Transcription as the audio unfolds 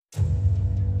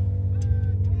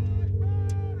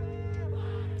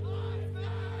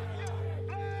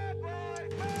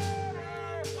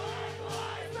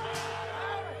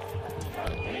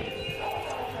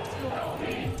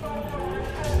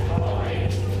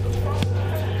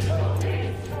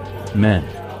men,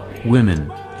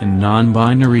 women, and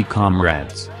non-binary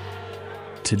comrades.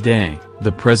 Today,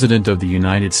 the President of the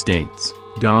United States,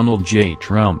 Donald J.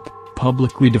 Trump,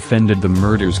 publicly defended the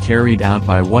murders carried out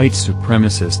by white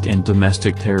supremacist and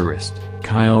domestic terrorist,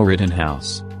 Kyle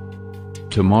Rittenhouse.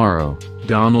 Tomorrow,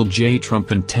 Donald J.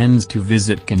 Trump intends to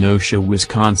visit Kenosha,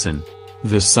 Wisconsin,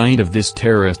 the site of this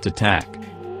terrorist attack.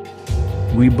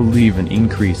 We believe an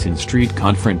increase in street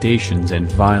confrontations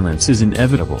and violence is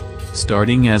inevitable,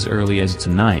 starting as early as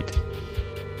tonight.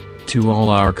 To all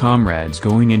our comrades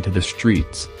going into the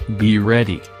streets, be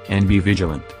ready, and be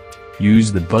vigilant.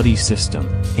 Use the buddy system,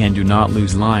 and do not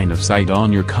lose line of sight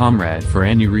on your comrade for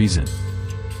any reason.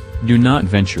 Do not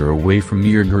venture away from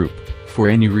your group, for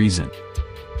any reason.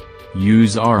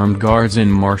 Use armed guards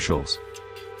and marshals.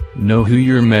 Know who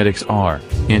your medics are,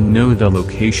 and know the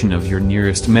location of your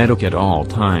nearest medic at all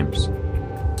times.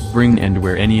 Bring and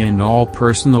wear any and all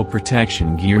personal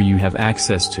protection gear you have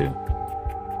access to.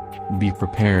 Be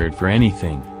prepared for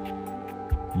anything.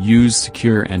 Use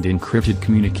secure and encrypted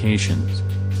communications.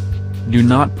 Do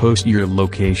not post your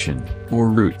location, or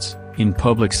routes, in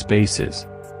public spaces.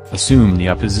 Assume the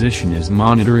opposition is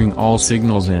monitoring all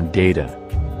signals and data.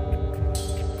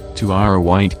 To our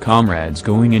white comrades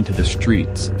going into the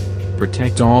streets,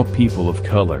 protect all people of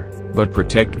color, but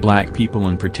protect black people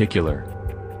in particular.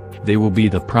 They will be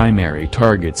the primary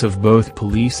targets of both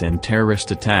police and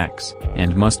terrorist attacks,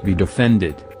 and must be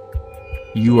defended.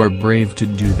 You are brave to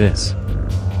do this.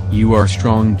 You are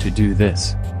strong to do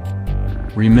this.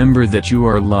 Remember that you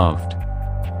are loved.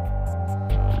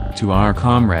 To our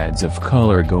comrades of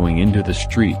color going into the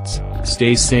streets,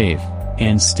 stay safe,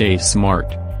 and stay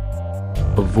smart.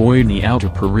 Avoid the outer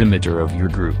perimeter of your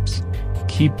groups.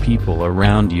 Keep people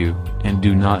around you, and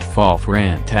do not fall for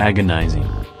antagonizing.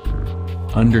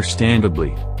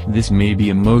 Understandably, this may be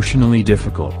emotionally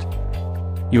difficult.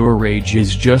 Your rage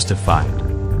is justified.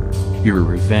 Your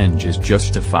revenge is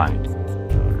justified.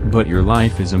 But your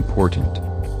life is important.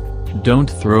 Don't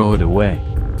throw it away.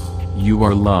 You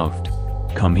are loved.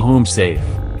 Come home safe.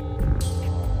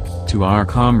 To our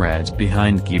comrades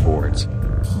behind keyboards,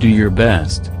 do your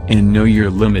best, and know your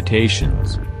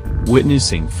limitations.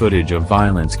 Witnessing footage of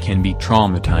violence can be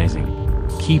traumatizing.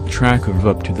 Keep track of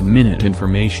up-to-the-minute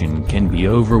information can be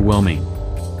overwhelming.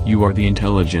 You are the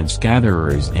intelligence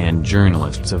gatherers and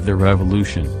journalists of the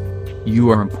revolution. You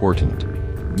are important.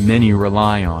 Many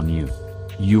rely on you.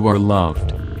 You are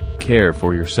loved. Care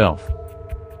for yourself.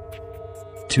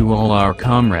 To all our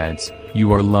comrades,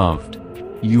 you are loved.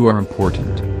 You are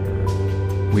important.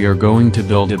 We are going to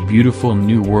build a beautiful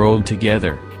new world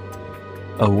together.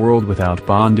 A world without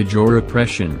bondage or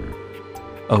oppression.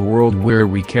 A world where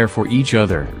we care for each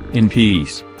other, in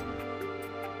peace.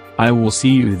 I will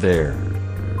see you there.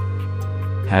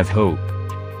 Have hope.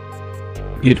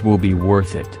 It will be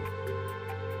worth it.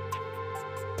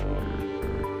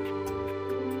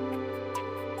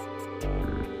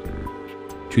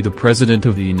 To the President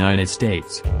of the United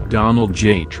States, Donald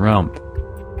J. Trump.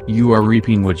 You are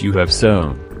reaping what you have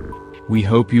sown. We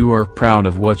hope you are proud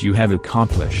of what you have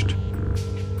accomplished.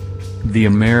 The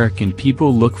American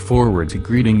people look forward to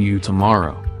greeting you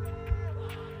tomorrow.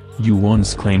 You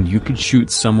once claimed you could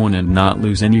shoot someone and not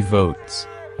lose any votes.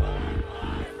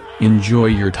 Enjoy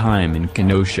your time in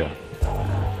Kenosha.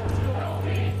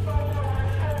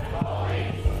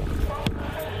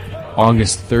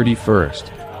 August 31st,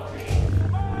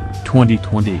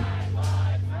 2020.